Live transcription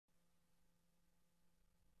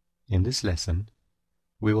In this lesson,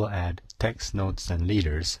 we will add text, notes, and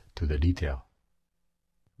leaders to the detail.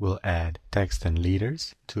 We'll add text and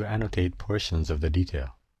leaders to annotate portions of the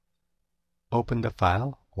detail. Open the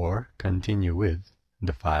file or continue with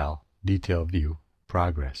the file Detail View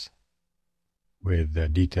Progress. With the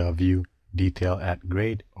Detail View Detail at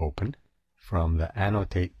Grade open, from the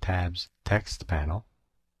Annotate tab's Text panel,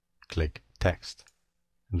 click Text.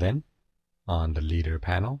 Then, on the Leader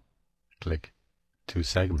panel, click Two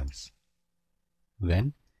Segments.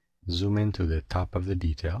 Then, zoom into the top of the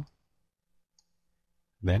detail.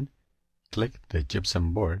 Then, click the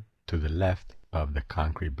gypsum board to the left of the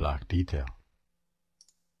concrete block detail.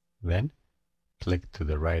 Then, click to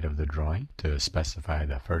the right of the drawing to specify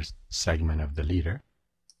the first segment of the leader.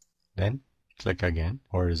 Then, click again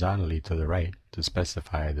horizontally to the right to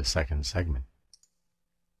specify the second segment.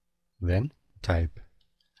 Then, type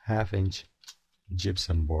 1/2 inch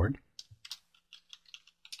gypsum board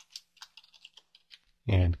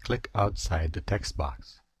and click outside the text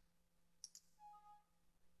box.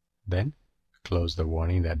 Then, close the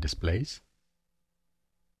warning that displays.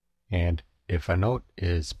 And if a note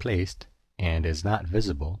is placed and is not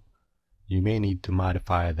visible, you may need to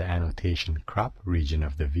modify the annotation crop region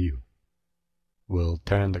of the view. We'll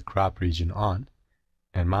turn the crop region on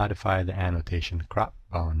and modify the annotation crop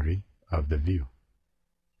boundary of the view.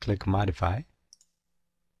 Click Modify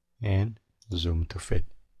and zoom to fit.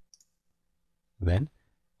 Then,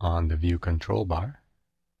 on the View control bar,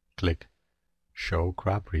 click Show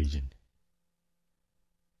Crop Region.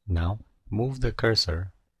 Now, move the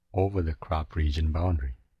cursor over the crop region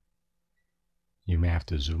boundary. You may have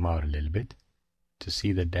to zoom out a little bit to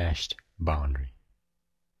see the dashed boundary.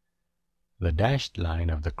 The dashed line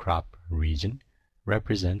of the crop region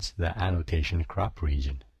represents the annotation crop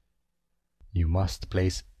region. You must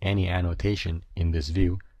place any annotation in this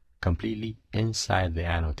view completely inside the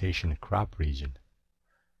annotation crop region.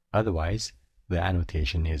 Otherwise, the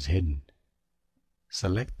annotation is hidden.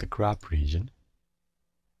 Select the crop region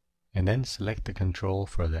and then select the control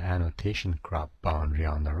for the annotation crop boundary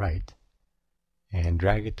on the right and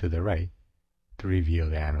drag it to the right to reveal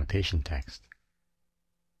the annotation text.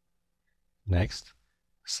 Next,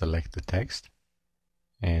 select the text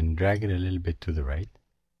and drag it a little bit to the right.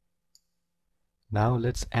 Now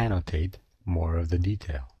let's annotate more of the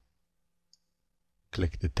detail.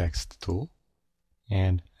 Click the Text tool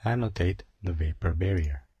and annotate the vapor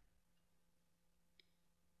barrier.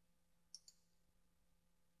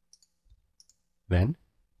 Then,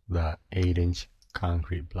 the 8-inch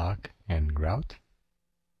concrete block and grout.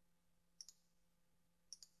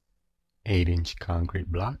 8-inch concrete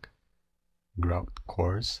block, grout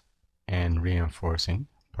cores, and reinforcing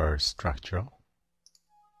per structural.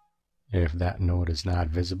 If that node is not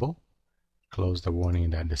visible, close the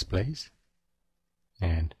warning that displays,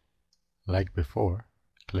 and like before,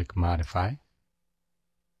 click Modify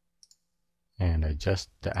and adjust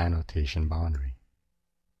the annotation boundary.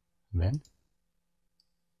 Then,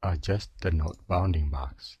 adjust the note bounding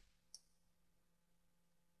box.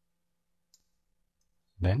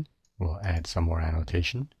 Then, we'll add some more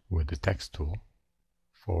annotation with the Text tool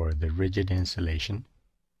for the rigid insulation,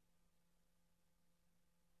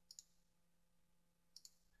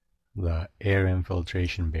 the air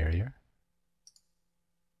infiltration barrier,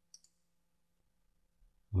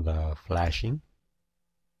 the flashing,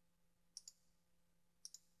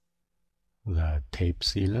 the tape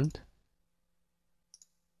sealant,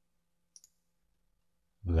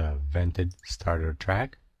 the vented starter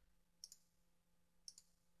track,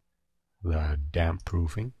 the damp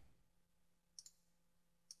proofing,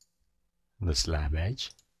 the slab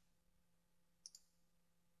edge,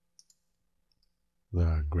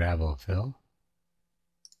 the gravel fill,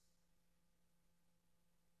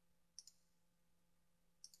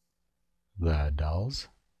 the dowels,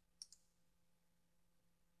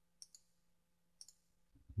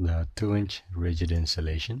 the 2-inch rigid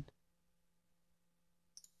insulation,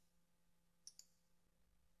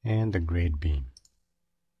 and the grade beam.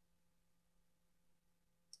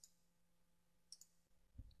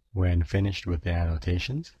 When finished with the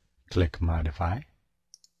annotations, click Modify,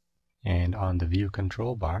 and on the View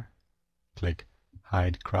control bar, click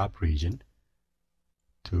Hide Crop Region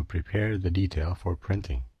to prepare the detail for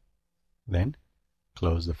printing. Then,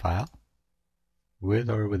 close the file, with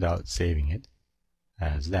or without saving it,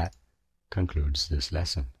 as that concludes this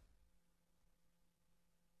lesson.